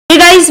Hey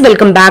guys,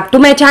 welcome back to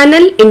my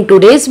channel. In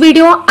today's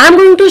video, I'm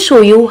going to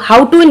show you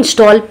how to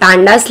install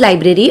Pandas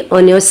library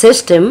on your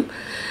system.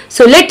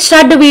 So let's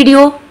start the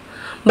video.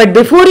 But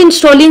before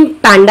installing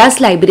Pandas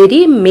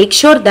library, make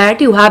sure that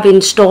you have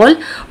installed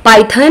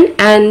Python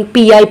and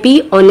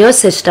PIP on your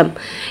system.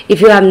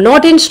 If you have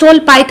not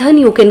installed Python,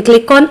 you can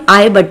click on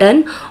I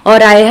button, or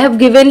I have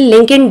given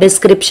link in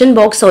description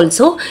box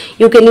also.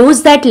 You can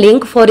use that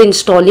link for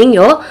installing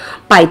your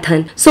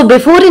Python. So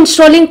before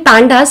installing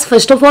Pandas,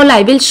 first of all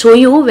I will show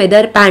you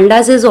whether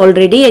Pandas is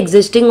already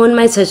existing on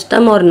my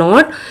system or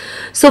not.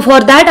 So for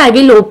that I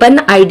will open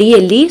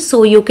IDLE.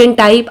 So you can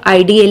type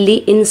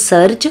IDLE in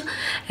search,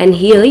 and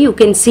here you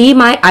can see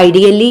my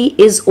IDLE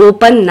is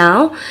open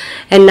now.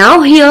 And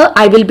now here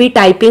I will be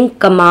typing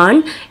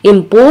command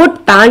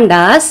import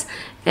pandas,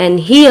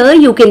 and here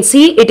you can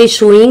see it is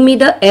showing me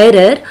the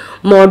error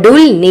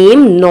module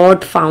name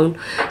not found.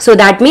 So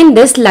that means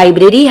this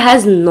library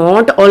has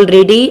not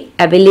already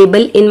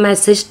available in my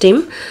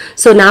system.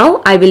 So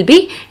now I will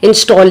be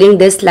installing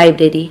this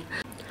library.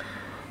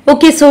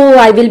 Okay, so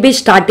I will be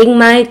starting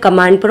my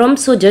command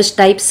prompt. So just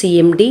type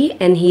cmd,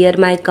 and here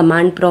my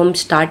command prompt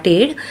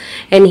started.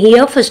 And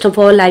here first of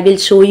all I will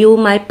show you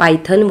my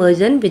Python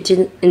version which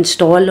is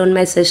installed on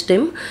my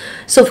system.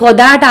 So for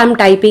that I am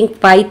typing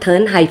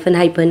Python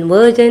 --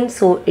 version.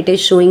 So it is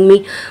showing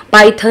me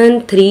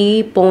Python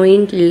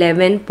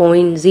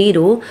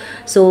 3.11.0.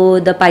 So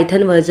the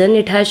Python version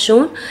it has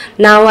shown.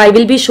 Now I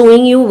will be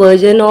showing you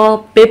version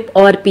of pip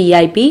or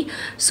PIP.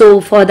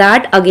 So for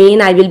that again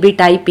I will be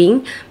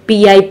typing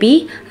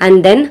PIP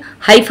and then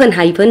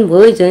 --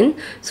 version.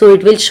 So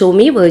it will show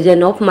me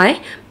version of my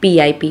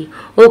PIP.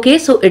 Okay,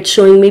 so it's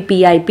showing me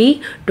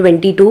PIP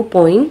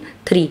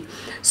 22.3.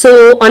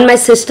 So on my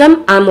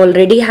system I'm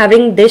already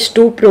having this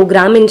two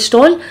program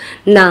installed.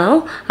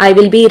 Now I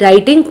will be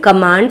writing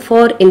command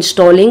for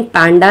installing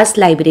Pandas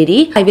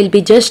library. I will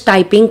be just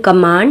typing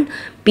command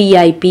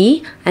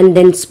PIP and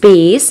then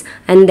space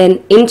and then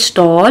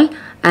install,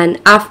 and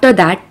after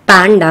that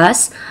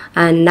pandas.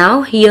 And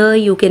now here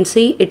you can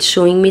see it's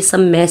showing me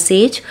some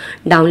message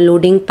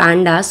downloading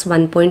pandas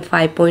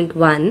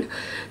 1.5.1.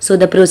 so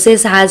the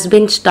process has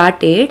been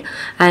started,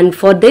 and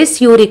for this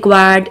you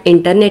required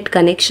internet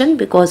connection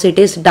because it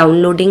is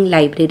downloading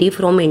library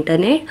from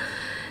internet.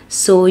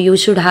 So you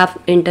should have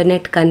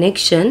internet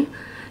connection.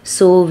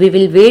 So we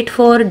will wait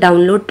for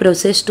download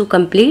process to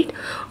complete.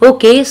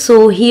 Okay,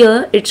 so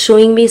here it's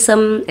showing me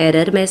some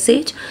error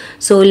message.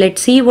 So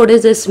let's see what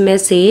is this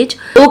message.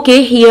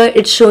 Okay, here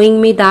it's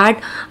showing me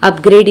that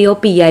upgrade your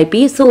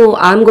PIP. So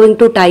I'm going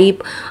to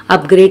type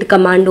upgrade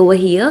command over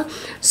here.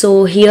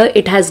 So here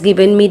it has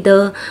given me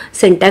the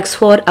syntax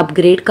for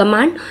upgrade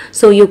command.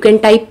 So you can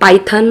type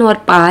Python or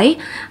Py,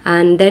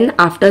 and then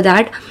after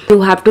that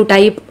you have to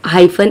type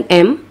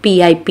 -m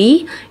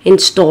PIP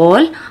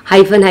install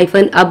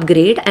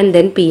 -- and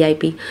then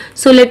PIP.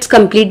 So let's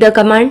complete the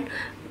command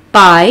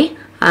py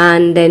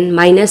and then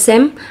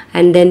 -m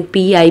and then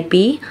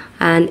PIP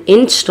and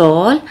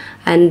install,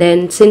 and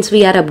then since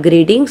we are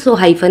upgrading, so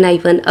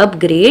 --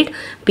 upgrade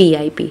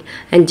PIP,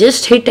 and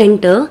just hit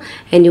enter,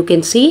 and you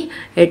can see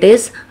it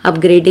is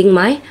upgrading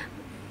my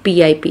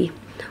PIP.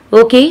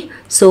 Okay,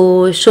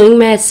 so showing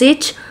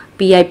message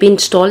PIP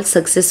installed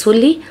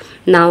successfully.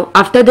 Now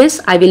after this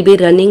I will be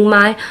running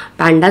my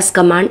pandas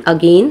command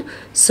again.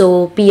 So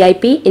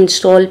PIP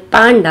install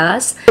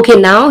pandas. Okay,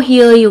 now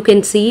here you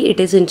can see it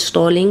is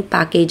installing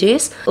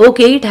packages.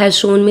 Okay, it has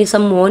shown me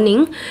some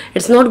warning.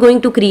 It's not going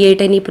to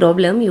create any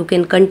problem. You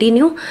can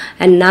continue,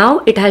 and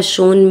now it has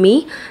shown me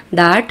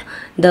that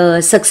the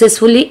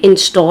successfully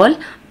install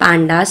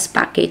pandas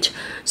package.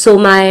 So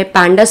my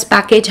pandas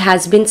package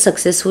has been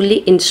successfully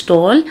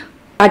installed.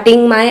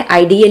 Starting my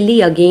IDLE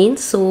again.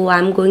 So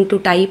I'm going to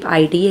type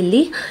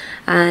IDLE,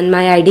 and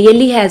my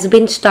IDLE has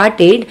been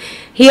started.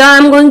 Here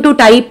I'm going to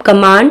type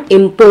command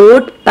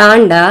import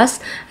pandas,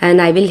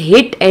 and I will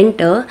hit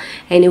enter,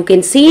 and you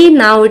can see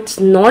now it's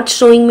not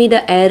showing me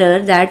the error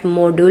that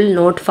module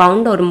not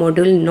found or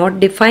module not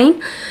defined,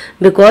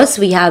 because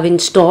we have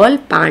installed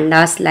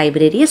pandas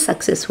library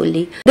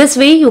successfully. This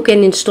way you can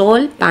install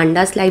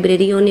pandas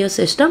library on your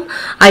system.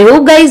 I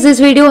hope guys this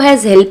video has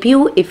helped you.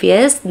 If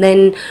yes, then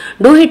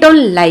do hit on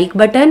like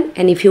button,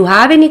 and if you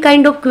have any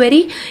kind of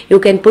query you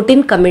can put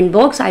in comment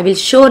box. I will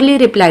surely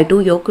reply to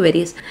your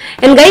queries.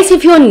 And guys,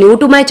 if you are new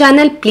to my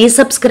channel, please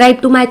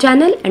subscribe to my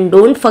channel and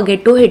don't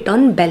forget to hit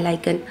on bell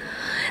icon.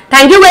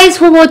 Thank you guys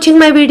for watching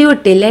my video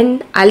till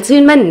end. I'll see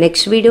you in my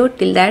next video.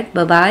 Till that,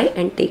 bye bye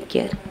and take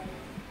care.